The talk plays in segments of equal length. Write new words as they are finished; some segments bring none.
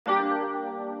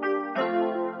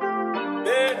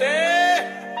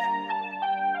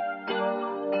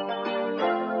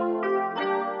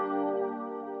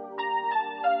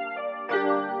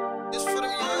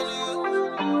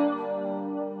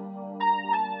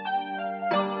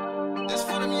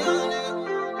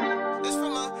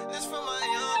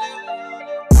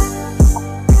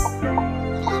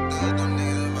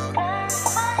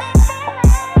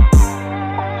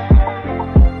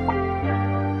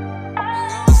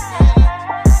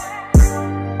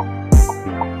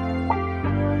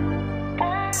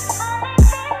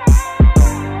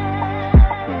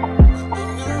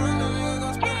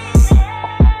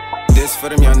For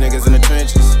them young niggas in the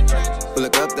trenches. Who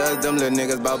look up to us, them little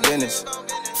niggas bout business.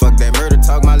 Fuck that murder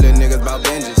talk, my little niggas bout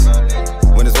vengeance.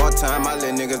 When it's war time, my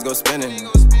little niggas go spinning.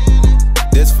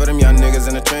 This for them young niggas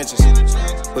in the trenches.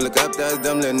 Who look up to us,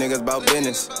 them little niggas bout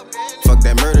business. Fuck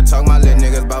that murder talk, my little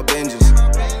niggas bout vengeance.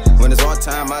 When it's war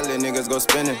time, my little niggas go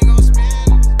spinning.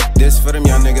 This for them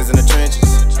young niggas in the trenches.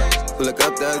 Who look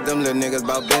up to us, them little niggas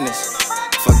bout business.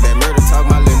 Fuck that murder talk,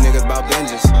 my little niggas bout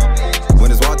vengeance. When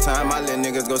it's war time, my little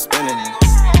niggas go spinning.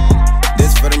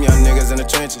 This for them young niggas in the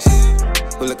trenches.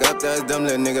 Who look up to us, them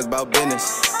little niggas bout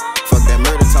business. Fuck that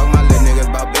murder talk, my little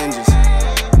niggas bout vengeance.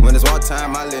 When it's war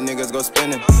time, my little niggas go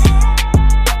spinning.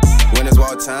 When it's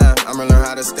war time, I'ma learn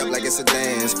how to step like it's a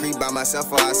dance. Creep by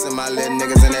myself or I send my little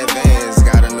niggas in advance.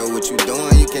 Gotta know what you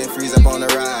doing, you can't freeze up on the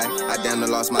ride. I damn near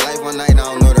lost my life one night, I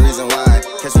don't know the reason why.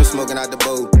 Catch me smoking out the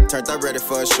boat, turned up ready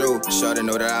for a show. Shorty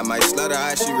know that I might slutter,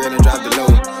 how she really dropped the low.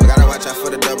 I gotta watch out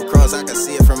for the double cross, I can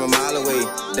see it from a mile away.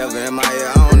 Devil in my ear,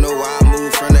 I don't know why I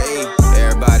moved from the A.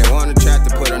 Everybody wanna trap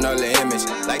to put another image.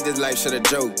 Like this life shit a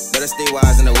joke, better stay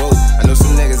wise and awoke. I know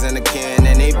some niggas in the can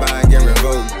and they buying get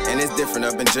revoked. And it's different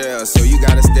up in jail, so you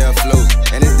gotta stay afloat.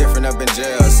 And it's different up in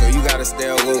jail, so you gotta stay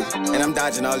awoke. And I'm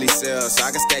dodging all these cells, so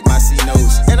I can stack my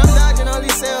C-notes. And I'm dodging all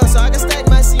these cells, so I can stack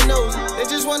my C-notes. They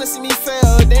just wanna see me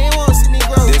fail, they ain't wanna see me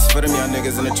grow. This for them young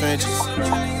niggas in the trenches.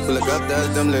 Who look up to us,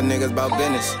 them little niggas bout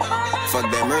business.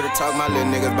 Fuck that murder talk, my little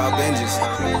niggas bout vengeance.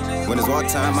 When it's war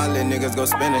time, my little niggas go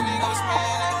spinning.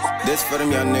 This for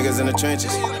them young niggas in the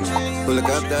trenches. Who look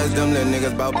up to us, them little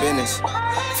niggas bout business.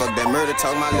 Fuck that murder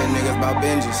talk, my little niggas bout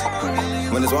vengeance.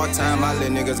 When it's war time, my little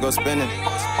niggas go spinning.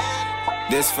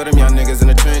 This for them young niggas in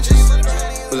the trenches.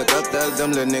 Who look up to us,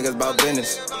 them little niggas bout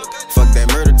business. Fuck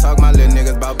that murder talk, my little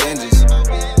niggas bout vengeance.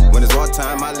 When it's war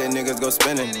time, my little niggas go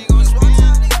spinning.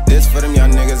 This for them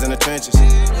young niggas in the trenches.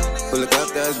 Who look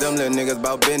up to us, them little niggas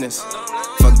bout business.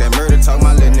 Fuck that murder talk,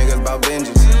 my little niggas bout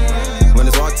vengeance. When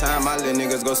it's war time, my little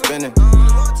niggas go spinning.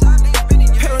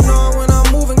 Paranoid when I'm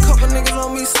moving, couple niggas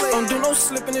on me slay. Don't do no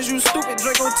slipping, is you stupid?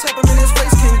 Draco tap him in his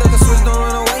face, can't duck the switch, don't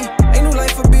run away. Ain't new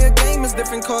life for be a game, it's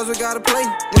different cause we gotta play.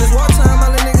 When it's war time,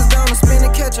 all the niggas down to spin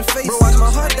and catch a face. Bro, watch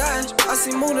my heart die, I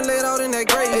see Moon laid out in that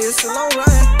grave. Hey, it's a long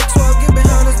ride, 12 get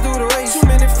behind us, do the race. Too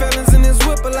many felons in this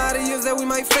whip, a lot of years that we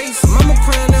might face. Mama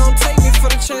praying they don't take me for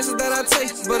the chances that I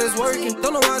take, but it's working.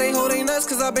 Don't know why they hold they nuts,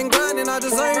 cause I've been grinding, I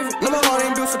deserve it. No, my heart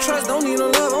ain't built for trust, don't need no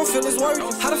love, I don't feel it's working.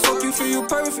 How the fuck you feel you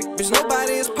perfect? Bitch,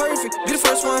 nobody is perfect. Be the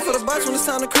first one for the box when it's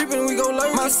time to creep and we go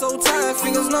lurk. My soul tired,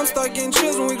 fingers numb, start getting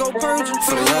chills when we go purging.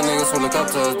 For the young niggas who look up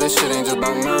to us, this shit ain't just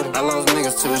about murder. I lost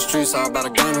niggas to the streets, all about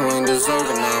a gun who ain't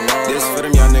deserving. Now I'm all this for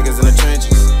them young niggas in the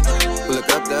trenches. Who look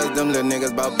up to us, them little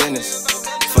niggas bout business.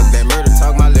 Fuck that murder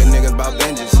talk, my little niggas bout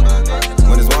vengeance.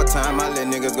 When it's war time, my little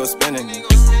niggas go spinning.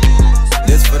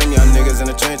 This for them young niggas in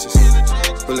the trenches.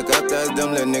 Who look up to us,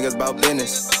 them little niggas bout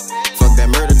business. Fuck that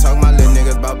murder talk, my little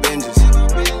niggas bout vengeance.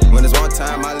 When it's war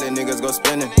time, my little niggas go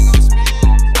spinning.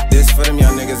 This for them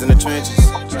young niggas in the trenches.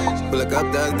 Who look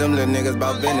up to us, them little niggas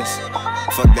bout business.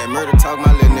 Fuck that murder talk,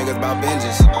 my little niggas bout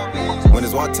vengeance. When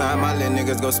it's war time, my little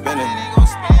niggas go spinning.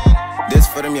 This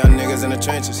for them young niggas in the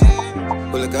trenches.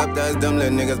 Who look up to us, them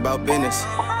little niggas bout business.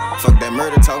 Fuck that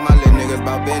murder talk, my little niggas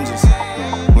bout vengeance.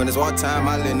 When it's war time,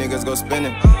 my little niggas go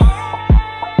spinning.